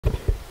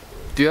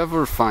Do you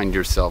ever find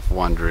yourself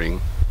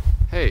wondering,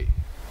 hey,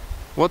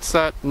 what's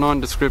that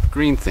nondescript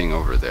green thing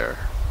over there?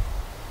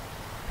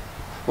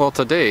 Well,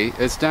 today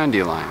it's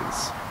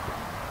dandelions.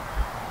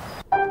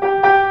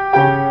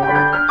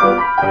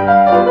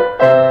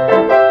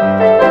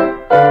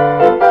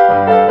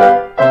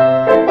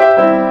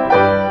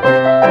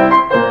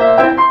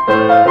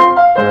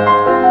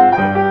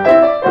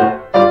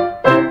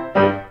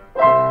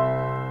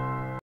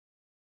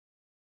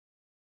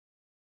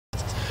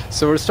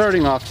 So we're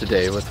starting off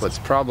today with what's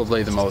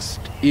probably the most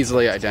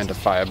easily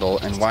identifiable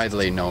and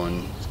widely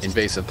known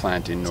invasive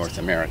plant in North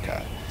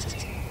America.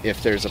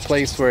 If there's a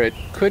place where it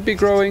could be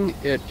growing,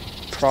 it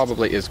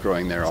probably is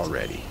growing there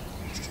already.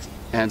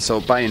 And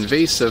so by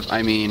invasive,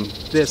 I mean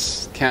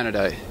this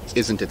Canada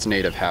isn't its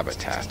native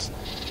habitat.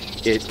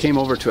 It came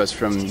over to us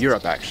from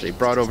Europe actually,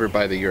 brought over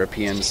by the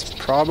Europeans,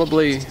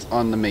 probably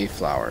on the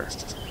Mayflower.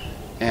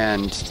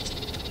 And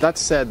that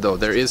said though,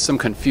 there is some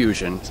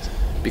confusion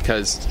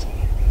because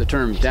the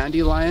term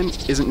dandelion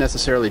isn't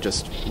necessarily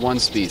just one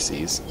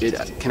species. It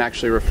can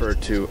actually refer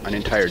to an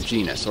entire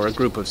genus or a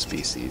group of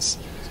species,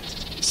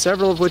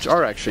 several of which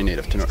are actually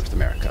native to North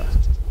America.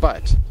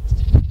 But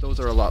those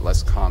are a lot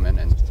less common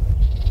and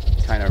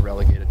kind of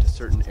relegated to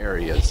certain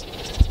areas.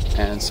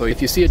 And so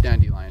if you see a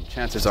dandelion,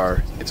 chances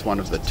are it's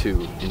one of the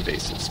two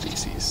invasive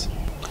species.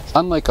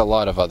 Unlike a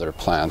lot of other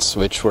plants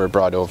which were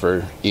brought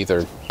over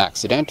either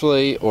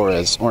accidentally or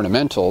as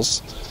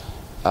ornamentals,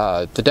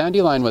 the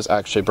dandelion was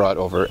actually brought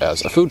over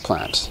as a food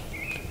plant.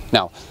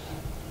 Now,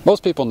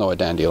 most people know a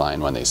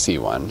dandelion when they see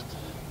one,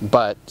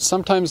 but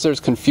sometimes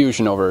there's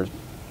confusion over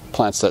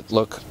plants that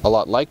look a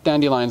lot like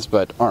dandelions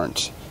but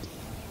aren't.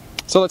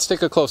 So let's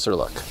take a closer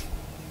look.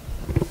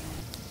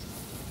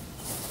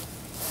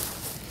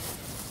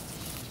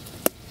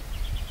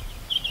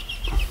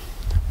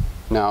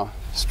 Now,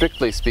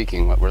 strictly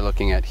speaking, what we're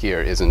looking at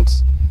here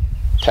isn't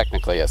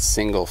technically a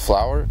single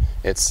flower,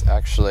 it's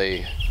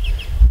actually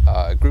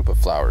a group of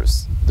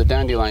flowers. The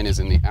dandelion is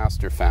in the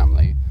aster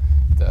family.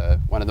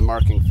 One of the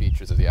marking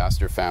features of the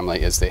aster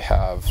family is they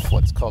have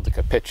what's called the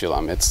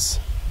capitulum. It's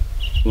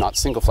not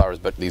single flowers,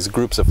 but these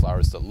groups of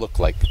flowers that look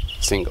like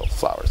single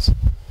flowers.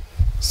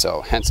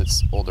 So hence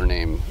its older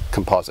name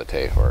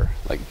compositae, or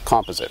like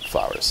composite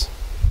flowers.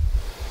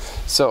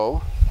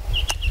 So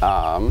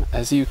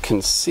as you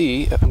can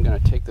see, if I'm going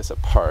to take this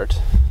apart,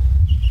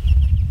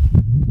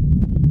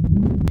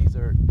 these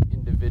are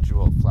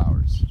individual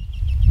flowers.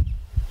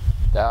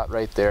 That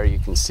right there, you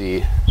can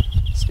see,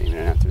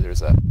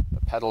 there's a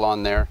petal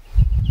on there.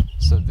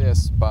 So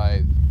this,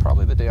 by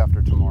probably the day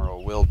after tomorrow,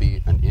 will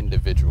be an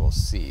individual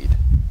seed.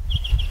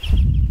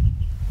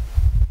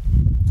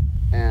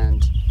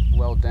 And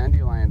while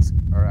dandelions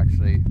are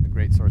actually a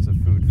great source of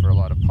food for a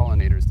lot of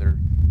pollinators, they're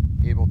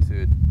able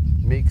to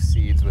make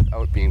seeds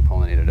without being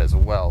pollinated as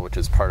well, which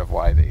is part of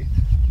why they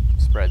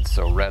spread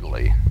so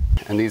readily.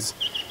 And these,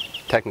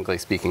 technically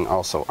speaking,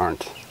 also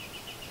aren't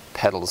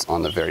petals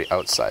on the very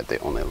outside, they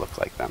only look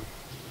like them.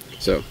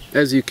 So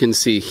as you can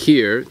see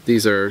here,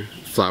 these are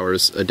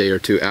flowers a day or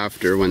two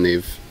after when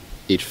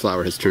each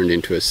flower has turned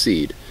into a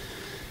seed.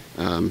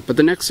 But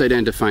the next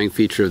identifying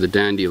feature of the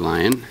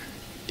dandelion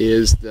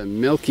is the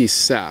milky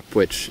sap,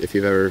 which if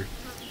you've ever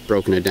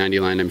broken a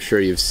dandelion, I'm sure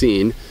you've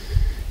seen.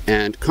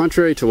 And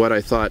contrary to what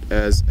I thought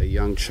as a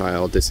young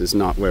child, this is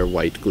not where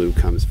white glue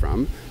comes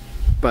from,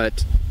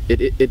 but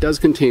it does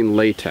contain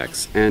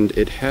latex, and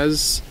it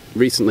has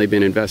recently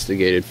been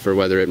investigated for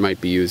whether it might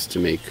be used to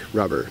make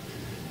rubber.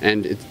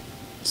 And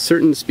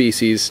certain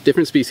species,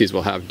 different species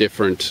will have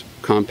different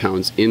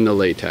compounds in the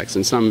latex,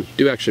 and some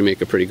do actually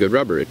make a pretty good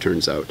rubber, it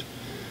turns out.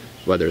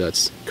 Whether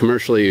that's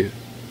commercially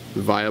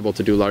viable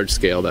to do large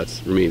scale,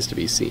 that remains to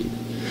be seen.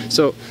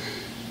 So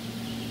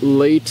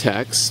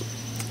latex,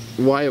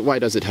 why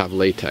does it have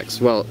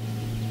latex? Well,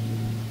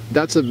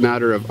 that's a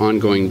matter of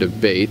ongoing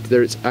debate.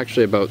 There's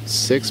actually about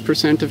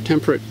 6% of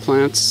temperate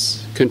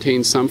plants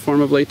contain some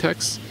form of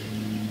latex.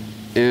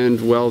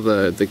 And well,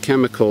 the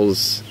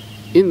chemicals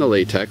in the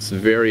latex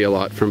vary a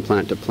lot from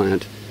plant to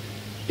plant.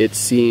 It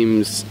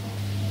seems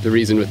the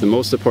reason with the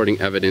most supporting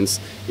evidence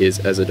is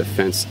as a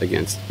defense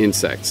against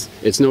insects.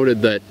 It's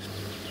noted that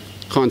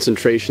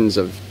concentrations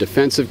of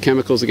defensive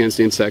chemicals against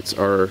insects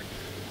are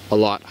a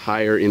lot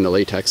higher in the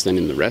latex than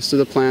in the rest of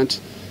the plant.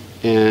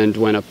 And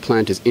when a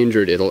plant is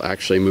injured, it'll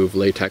actually move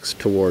latex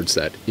towards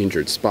that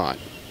injured spot.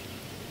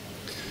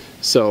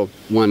 So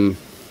one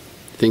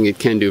thing it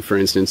can do, for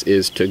instance,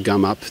 is to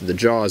gum up the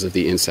jaws of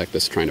the insect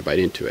that's trying to bite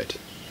into it.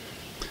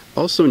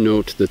 Also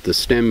note that the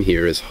stem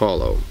here is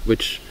hollow,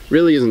 which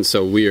really isn't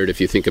so weird if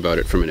you think about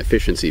it from an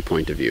efficiency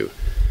point of view.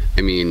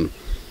 I mean,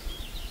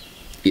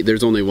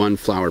 there's only one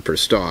flower per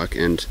stalk,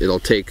 and it'll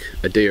take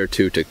a day or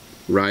two to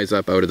rise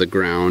up out of the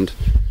ground.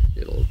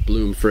 It'll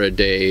bloom for a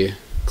day,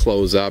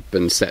 close up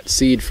and set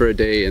seed for a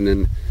day, and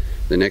then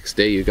the next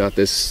day you got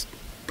this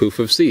poof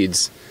of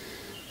seeds.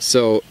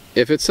 So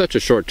if it's such a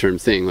short-term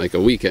thing, like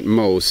a week at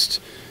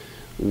most,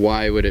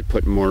 why would it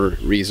put more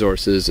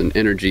resources and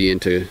energy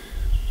into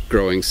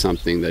growing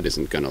something that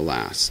isn't going to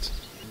last?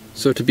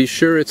 So to be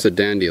sure it's a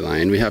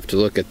dandelion, we have to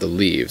look at the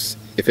leaves.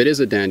 if it is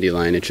a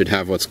dandelion, it should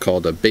have what's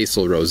called a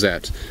basal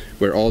rosette,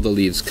 where all the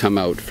leaves come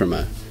out from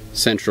a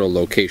central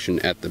location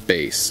at the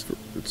base.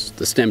 It's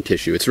the stem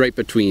tissue. It's right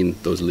between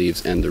those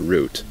leaves and the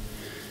root.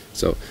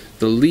 So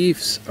the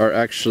leaves are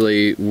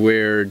actually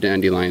where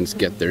dandelions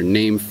get their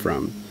name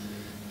from.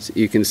 So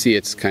you can see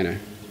it's kind of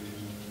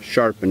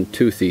sharp and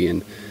toothy,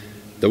 and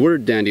the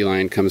word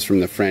dandelion comes from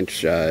the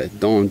French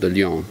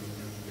Dandelion,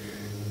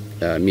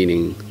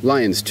 meaning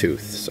lion's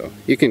tooth, so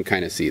you can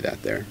kind of see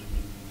that there.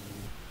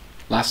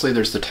 Lastly,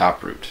 there's the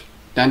taproot.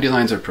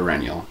 Dandelions are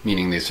perennial,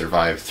 meaning they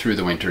survive through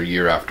the winter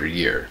year after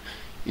year.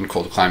 In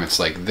cold climates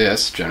like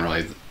this,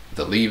 generally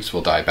the leaves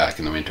will die back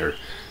in the winter,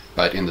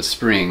 but in the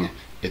spring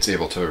it's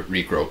able to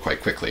regrow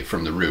quite quickly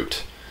from the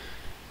root.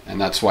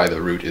 And that's why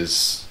the root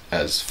is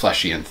as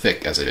fleshy and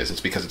thick as it is.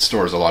 It's because it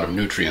stores a lot of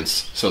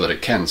nutrients so that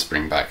it can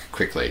spring back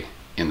quickly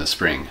in the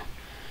spring.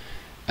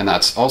 And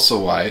that's also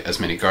why, as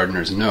many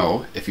gardeners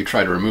know, if you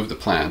try to remove the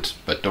plant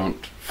but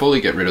don't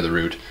fully get rid of the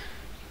root,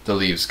 the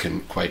leaves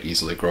can quite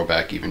easily grow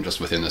back even just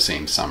within the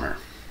same summer.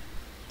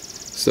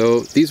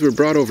 So these were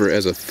brought over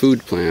as a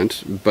food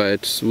plant,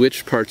 but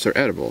which parts are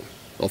edible?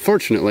 Well,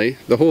 fortunately,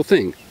 the whole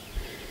thing.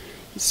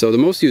 So the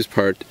most used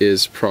part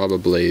is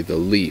probably the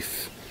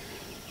leaf.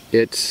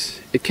 It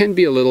can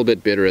be a little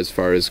bit bitter as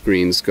far as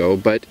greens go,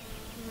 but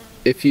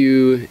if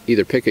you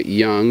either pick it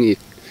young, you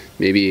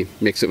maybe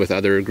mix it with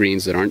other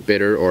greens that aren't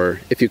bitter,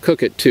 or if you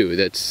cook it too,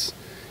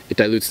 it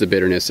dilutes the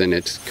bitterness and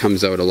it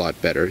comes out a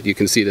lot better. You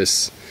can see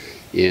this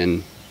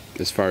in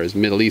as far as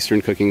Middle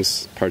Eastern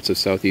cookings, parts of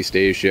Southeast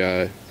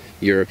Asia,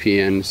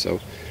 European, so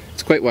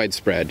it's quite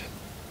widespread.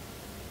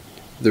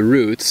 The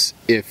roots,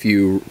 if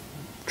you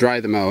dry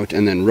them out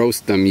and then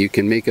roast them, you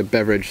can make a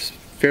beverage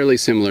fairly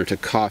similar to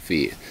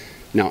coffee.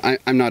 Now,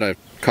 I'm not a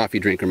coffee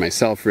drinker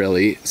myself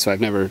really, so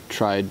I've never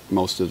tried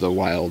most of the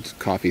wild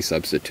coffee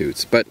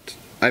substitutes, but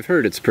I've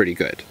heard it's pretty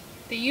good.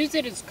 They use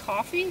it as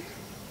coffee?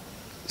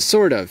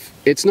 Sort of.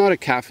 It's not a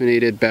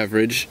caffeinated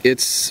beverage,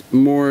 it's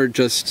more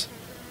just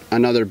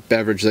another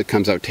beverage that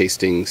comes out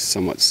tasting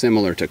somewhat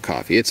similar to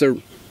coffee. It's a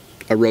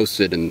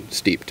roasted and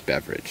steeped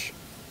beverage.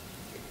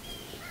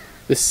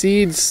 The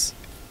seeds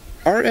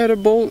are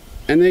edible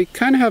and they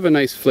kind of have a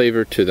nice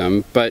flavor to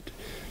them, but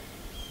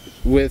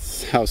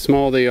with how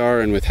small they are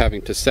and with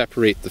having to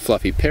separate the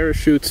fluffy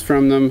parachutes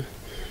from them,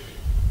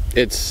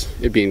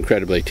 it'd be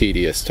incredibly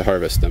tedious to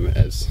harvest them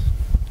as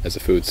a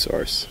food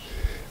source.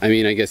 I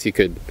mean, I guess you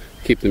could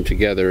keep them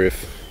together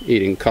if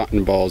eating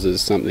cotton balls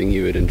is something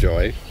you would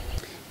enjoy.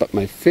 But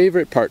my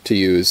favorite part to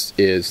use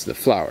is the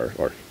flower,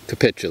 or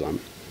capitulum.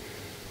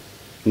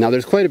 Now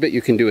there's quite a bit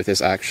you can do with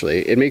this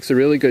actually. It makes a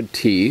really good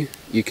tea.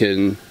 You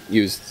can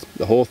use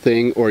the whole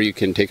thing, or you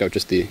can take out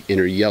just the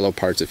inner yellow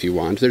parts if you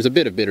want. There's a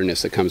bit of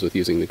bitterness that comes with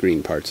using the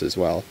green parts as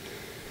well.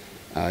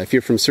 If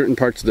you're from certain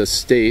parts of the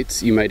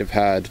States, you might have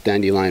had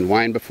dandelion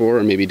wine before,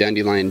 or maybe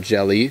dandelion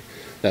jelly.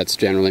 That's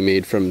generally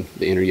made from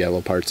the inner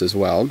yellow parts as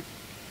well.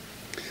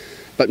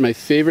 But my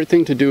favorite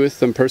thing to do with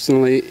them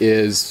personally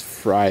is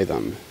fry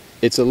them.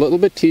 It's a little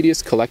bit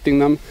tedious collecting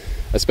them,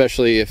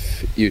 especially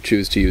if you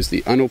choose to use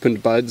the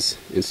unopened buds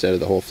instead of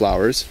the whole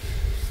flowers.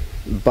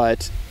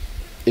 But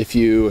if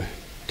you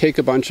take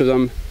a bunch of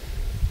them,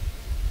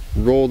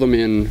 roll them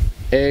in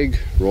egg,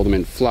 roll them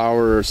in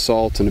flour,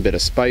 salt, and a bit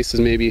of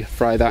spices maybe,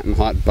 fry that in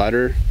hot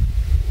butter.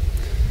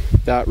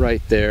 That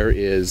right there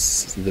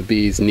is the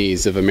bee's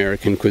knees of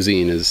American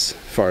cuisine as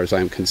far as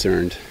I'm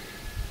concerned.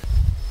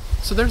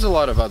 So there's a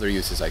lot of other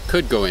uses I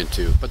could go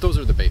into, but those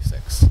are the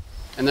basics.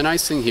 And the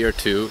nice thing here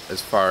too,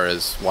 as far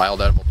as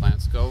wild edible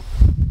plants go,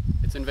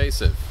 it's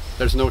invasive.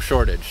 There's no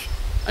shortage.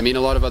 I mean,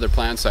 a lot of other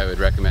plants I would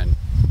recommend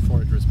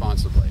forage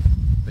responsibly.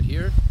 But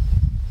here,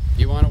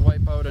 you want to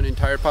wipe out an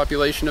entire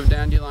population of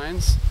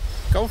dandelions?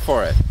 Go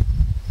for it.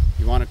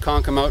 You want to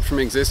conk them out from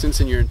existence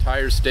in your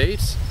entire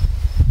state?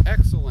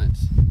 Excellent.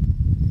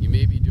 You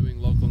may be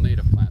doing local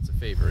native plants a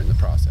favor in the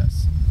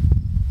process.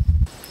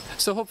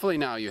 So hopefully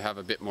now you have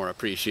a bit more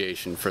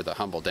appreciation for the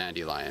humble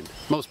dandelion.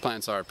 Most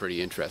plants are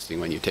pretty interesting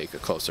when you take a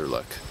closer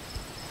look.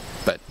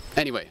 But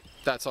anyway,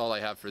 that's all I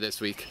have for this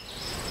week.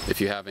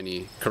 If you have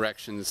any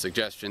corrections,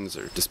 suggestions,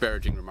 or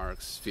disparaging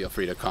remarks, feel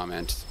free to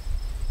comment.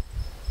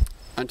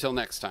 Until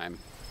next time.